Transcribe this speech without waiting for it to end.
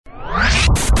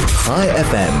High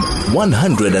FM,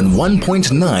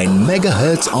 101.9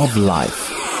 megahertz of life.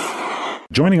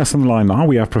 Joining us on the line now,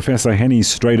 we have Professor Hennie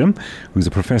Strydom, who's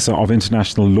a professor of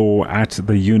international law at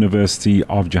the University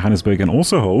of Johannesburg and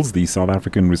also holds the South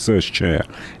African Research Chair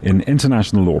in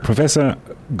International Law. Professor,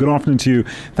 good afternoon to you.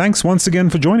 Thanks once again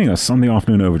for joining us on the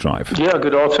Afternoon Overdrive. Yeah,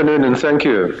 good afternoon and thank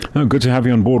you. Oh, good to have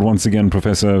you on board once again,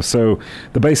 Professor. So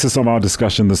the basis of our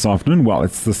discussion this afternoon, well,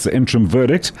 it's this interim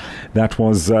verdict that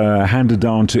was handed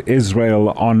down to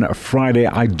Israel on Friday.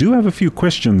 I do have a few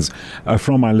questions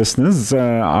from my listeners.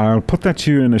 I'll put that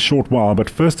to you in a short while, but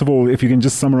first of all, if you can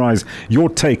just summarize your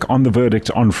take on the verdict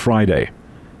on Friday.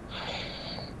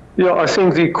 Yeah, I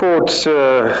think the court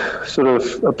sort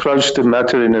of approached the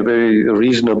matter in a very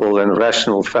reasonable and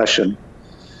rational fashion.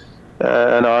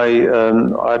 And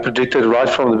I predicted right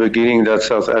from the beginning that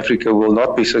South Africa will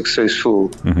not be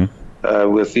successful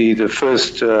with the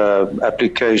first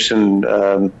application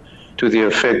to the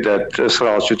effect that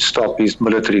Israel should stop his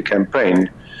military campaign.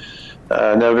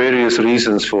 There are various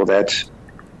reasons for that.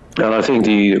 And I think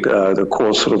the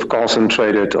court sort of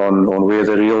concentrated on where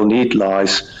the real need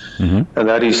lies, and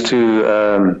that is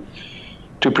to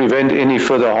prevent any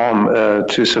further harm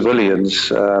to civilians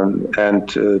and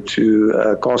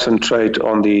to concentrate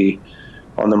on the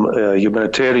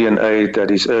humanitarian aid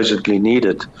that is urgently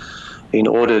needed in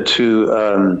order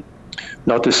to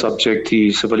not to subject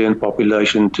the civilian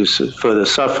population to further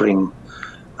suffering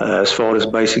as far as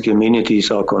basic amenities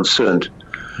are concerned.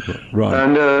 Right.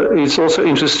 And it's also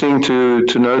interesting to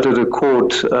note that the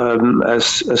court has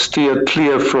steered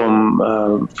clear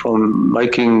from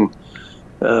making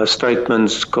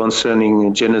statements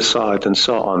concerning genocide and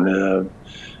so on.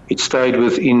 It stayed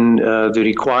within the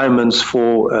requirements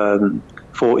for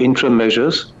interim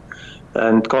measures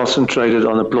and concentrated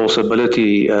on the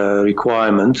plausibility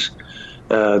requirements,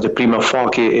 the prima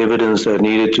facie evidence that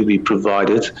needed to be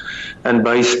provided, and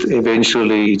based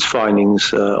eventually its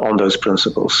findings on those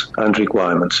principles and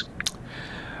requirements.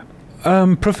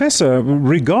 Professor,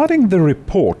 regarding the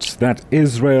report that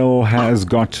Israel has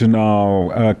got to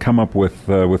now come up with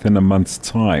within a month's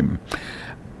time,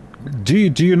 do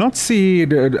you not see,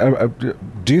 do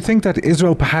you think that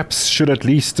Israel perhaps should at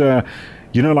least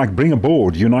like bring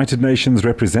aboard United Nations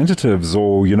representatives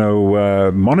or,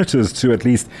 monitors to at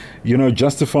least,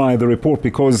 justify the report?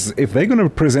 Because if they're going to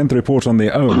present the report on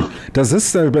their own, does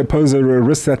this pose a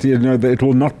risk that, that it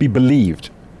will not be believed?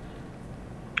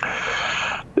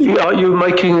 Yeah,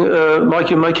 Mike,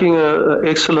 you're making an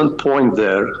excellent point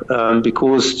there,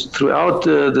 because throughout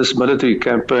this military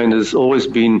campaign, there's always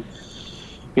been,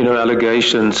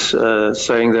 allegations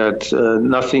saying that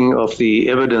nothing of the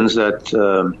evidence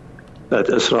that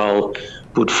Israel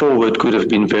put forward could have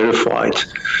been verified,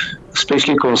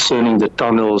 especially concerning the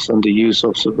tunnels and the use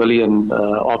of civilian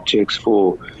objects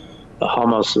for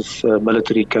Hamas's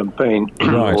military campaign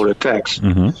or attacks.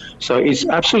 So it's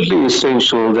absolutely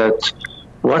essential that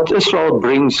what Israel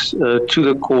brings to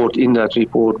the court in that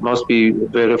report must be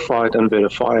verified and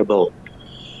verifiable.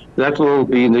 That will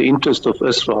be in the interest of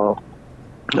Israel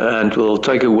and will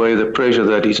take away the pressure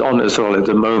that is on Israel at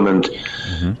the moment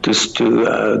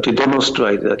to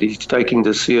demonstrate that it's taking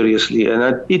this seriously and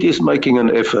that it is making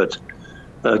an effort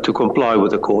to comply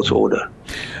with the court's order.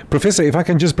 Professor, if I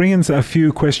can just bring in a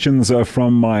few questions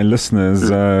from my listeners.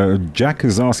 Jack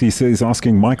is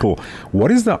asking Michael,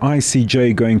 what is the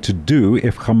ICJ going to do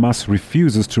if Hamas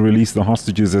refuses to release the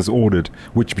hostages as ordered,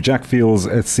 which Jack feels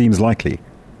it seems likely?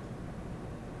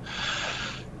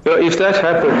 If that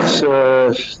happens,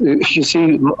 you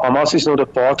see, Hamas is not a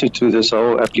party to this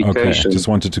whole application. Okay, just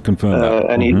wanted to confirm that.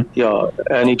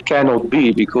 And it cannot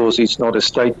be because it's not a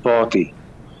state party.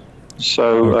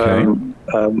 So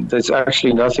there's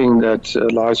actually nothing that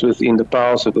lies within the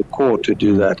powers of the court to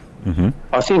do that.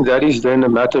 I think that is then a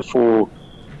matter for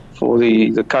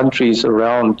the countries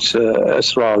around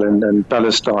Israel and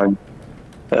Palestine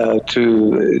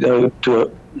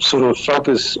to sort of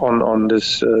focus on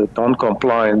this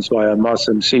non-compliance by Hamas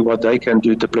and see what they can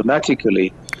do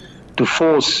diplomatically to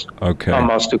force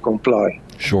Hamas to comply.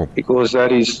 Sure. Because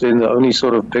that is then the only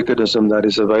sort of mechanism that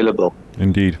is available.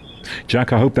 Indeed.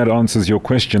 Jack, I hope that answers your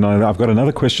question. I've got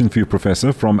another question for you,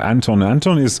 Professor, from Anton.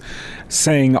 Anton is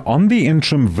saying, on the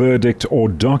interim verdict or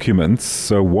documents,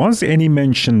 was any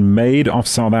mention made of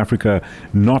South Africa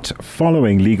not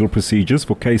following legal procedures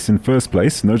for case in first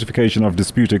place, notification of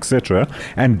dispute, etc.?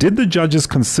 And did the judges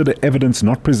consider evidence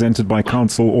not presented by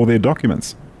counsel or their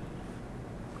documents?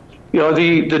 Yeah,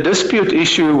 the dispute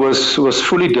issue was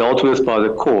fully dealt with by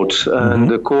the court, and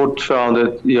the court found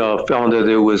that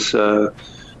there was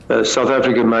South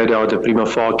Africa made out a prima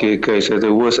facie case that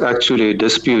there was actually a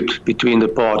dispute between the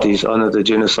parties under the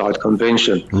Genocide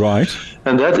Convention. Right.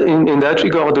 And that, in that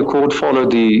regard, the court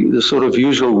followed the sort of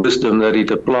usual wisdom that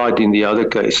it applied in the other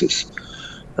cases.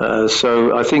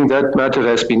 So I think that matter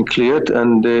has been cleared,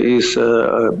 and there is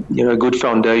a good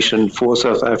foundation for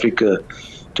South Africa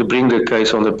to bring the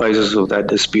case on the basis of that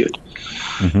dispute.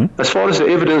 Mm-hmm. As far as the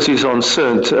evidence is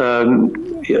concerned,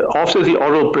 after the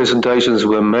oral presentations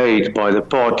were made by the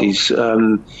parties,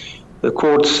 the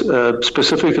court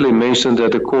specifically mentioned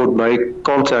that the court may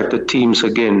contact the teams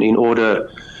again in order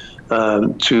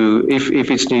to, if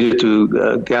it's needed,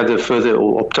 to gather further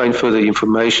or obtain further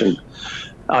information.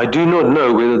 I do not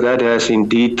know whether that has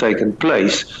indeed taken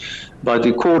place, but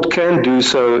the court can do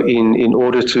so in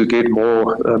order to get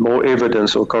more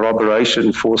evidence or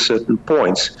corroboration for certain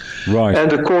points. Right.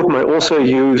 And the court may also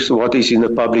use what is in the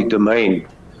public domain.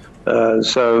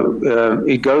 So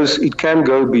it can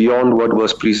go beyond what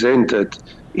was presented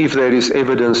if there is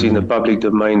evidence in the public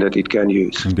domain that it can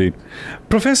use. Indeed.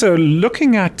 Professor,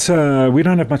 looking at, we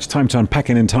don't have much time to unpack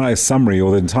an entire summary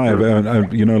or the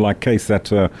entire, case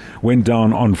that went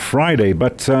down on Friday,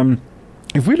 but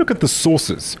if we look at the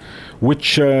sources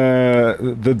which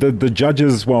the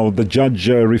judge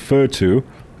referred to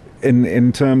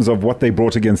in terms of what they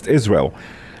brought against Israel,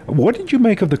 what did you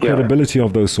make of the credibility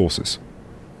of those sources?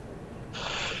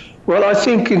 Well, I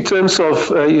think in terms of,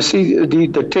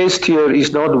 the test here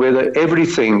is not whether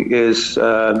everything is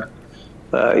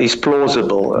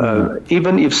plausible.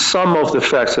 Even if some of the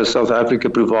facts that South Africa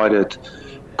provided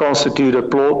constitute a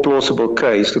plausible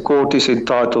case, the court is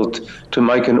entitled to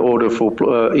make an order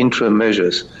for interim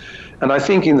measures. And I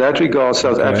think in that regard,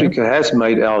 South Africa has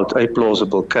made out a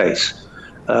plausible case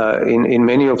in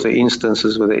many of the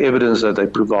instances with the evidence that they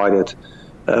provided.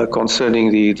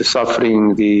 Concerning the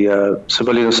suffering the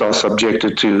civilians are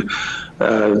subjected to,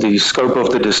 the scope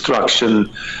of the destruction,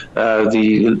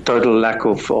 the total lack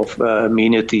of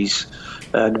amenities,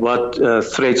 and what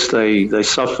threats they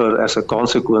suffer as a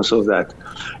consequence of that.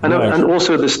 And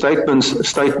also the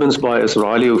statements by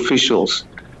Israeli officials,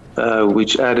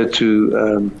 which added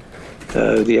to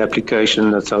the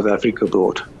application that South Africa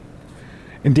brought.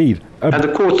 Indeed. And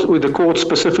the court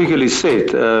specifically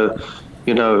said,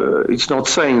 it's not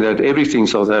saying that everything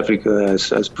South Africa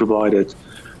has provided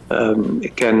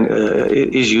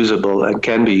is usable and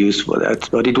can be used for that,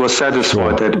 but it was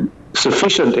satisfied that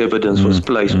sufficient evidence was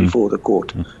placed before the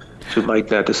court to make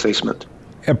that assessment.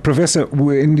 Professor,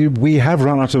 we have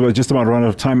just about run out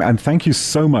of time, and thank you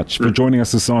so much for joining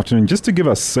us this afternoon. Just to give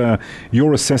us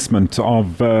your assessment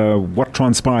of what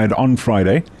transpired on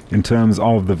Friday in terms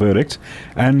of the verdict,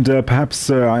 and perhaps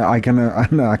I can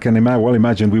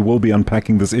imagine we will be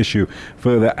unpacking this issue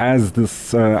further as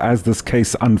this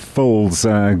case unfolds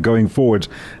going forward.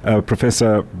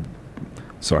 Professor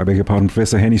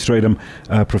Hennie Strydom,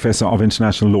 Professor of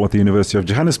International Law at the University of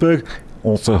Johannesburg,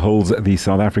 also holds the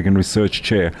South African Research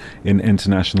Chair in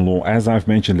International Law. As I've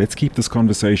mentioned, let's keep this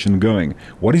conversation going.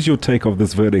 What is your take of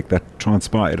this verdict that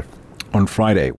transpired on Friday?